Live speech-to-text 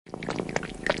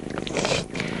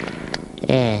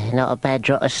Yeah, not a bad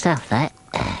drop of stuff, that.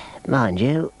 Mind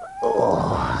you.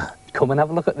 Oh. Come and have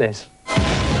a look at this.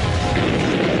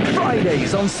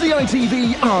 Fridays on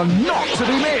CITV are not to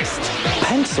be missed.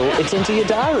 Pencil it into your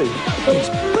diary. It's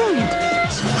brilliant.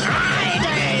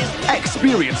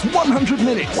 Experience 100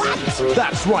 minutes. What?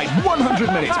 That's right,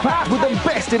 100 minutes packed with the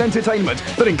best in entertainment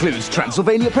that includes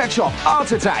Transylvania Pet Shop,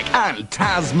 Art Attack and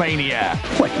Tasmania.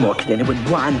 What more can anyone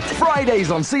want?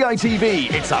 Fridays on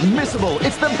CITV. It's unmissable.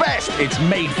 It's the best. It's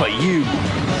made for you.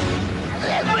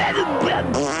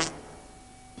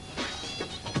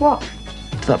 What?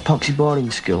 To that poxy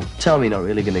boarding school. Tell me you're not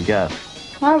really going to go.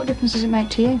 Why? What difference does it make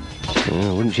to you?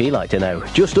 Wouldn't she like to know?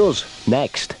 Just us.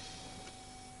 Next.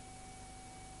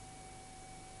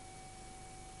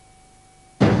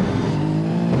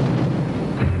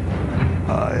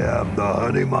 I am the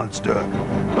honey monster.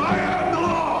 I am the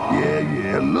law!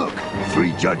 Yeah, look.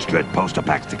 3 Judge Dredd poster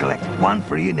packs to collect. 1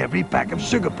 free in every pack of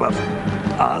Sugar Puffs.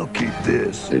 I'll keep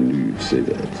this. I knew you'd say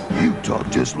that. You talk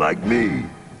just like me.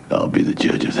 I'll be the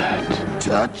judge of that.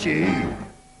 Touchy.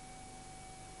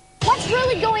 What's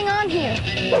really going on here?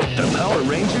 The Power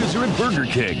Rangers are at Burger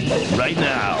King right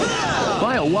now.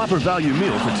 Buy a Whopper value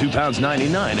meal for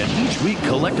 £2.99 and each week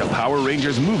collect a Power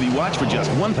Rangers movie watch for just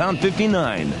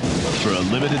 £1.59. For a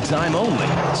limited time only.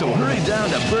 So hurry down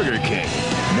to Burger King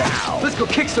now. Let's go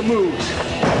kick some moves.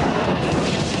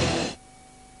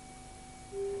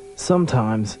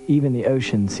 Sometimes even the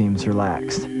ocean seems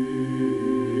relaxed.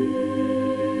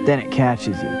 Then it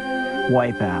catches you.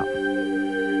 Wipe out.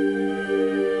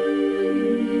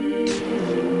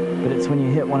 But it's when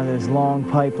you hit one of those long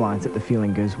pipelines that the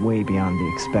feeling goes way beyond the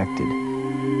expected.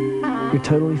 You're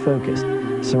totally focused,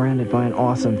 surrounded by an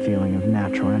awesome feeling of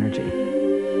natural energy.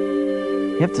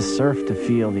 You have to surf to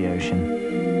feel the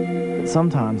ocean, but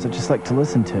sometimes I just like to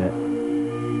listen to it.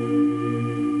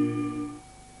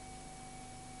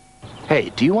 Hey,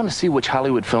 do you want to see which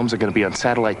Hollywood films are going to be on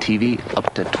satellite TV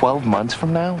up to 12 months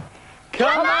from now?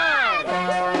 Come on!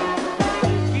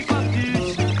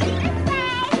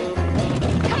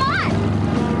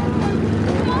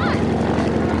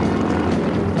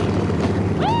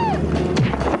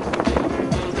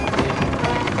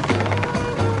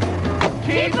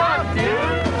 Keep up, dude!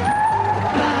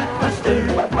 Blockbuster!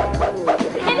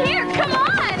 In here, come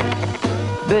on!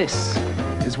 This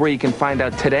is where you can find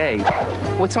out today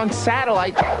what's on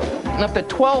satellite in up to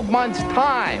 12 months'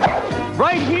 time.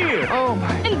 Right here. Oh,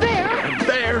 my. And there! And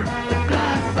there.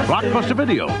 Blockbuster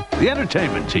Video, the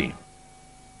entertainment team.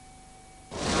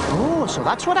 Oh, so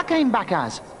that's what I came back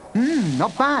as.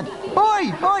 Not bad.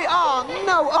 Oi, oh,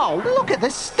 no, oh, look at the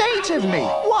state of me.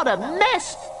 What a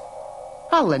mess.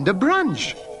 I'll lend a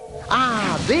branch.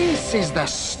 Ah, this is the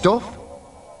stuff.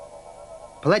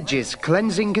 Pledge's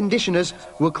cleansing conditioners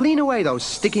will clean away those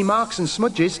sticky marks and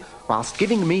smudges whilst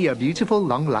giving me a beautiful,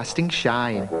 long-lasting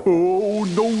shine. Oh,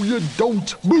 no you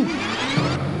don't. Boo!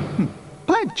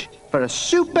 Pledge for a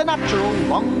supernatural,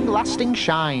 long-lasting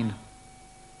shine.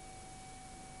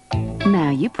 Now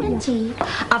you put your... Tea.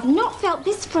 I've not felt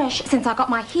this fresh since I got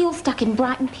my heel stuck in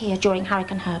Brighton Pier during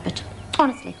Hurricane Herbert.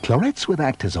 Honestly. Clorets with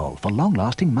Actazole for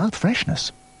long-lasting mouth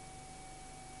freshness.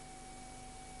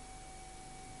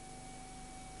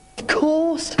 Of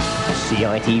course.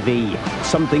 CITV.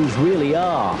 Some things really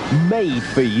are made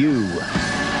for you.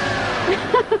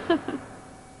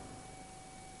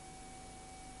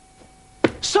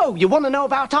 So, you want to know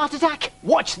about Art Attack?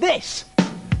 Watch this.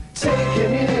 Take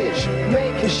an image,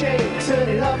 make a shape, turn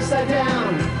it upside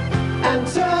down, and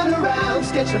turn around,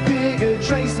 sketch a figure,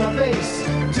 trace my face,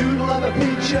 doodle of a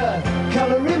picture,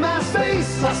 colour in my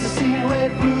space, plus the scene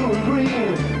red, blue and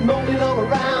green, molding all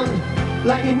around,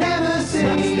 like you never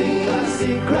seen.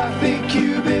 Classic, graphic,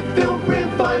 cubic, film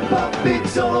print, fine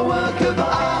puppets, all a work of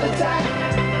art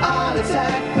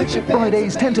attack, picture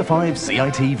Fridays 10 to 5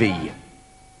 CITV.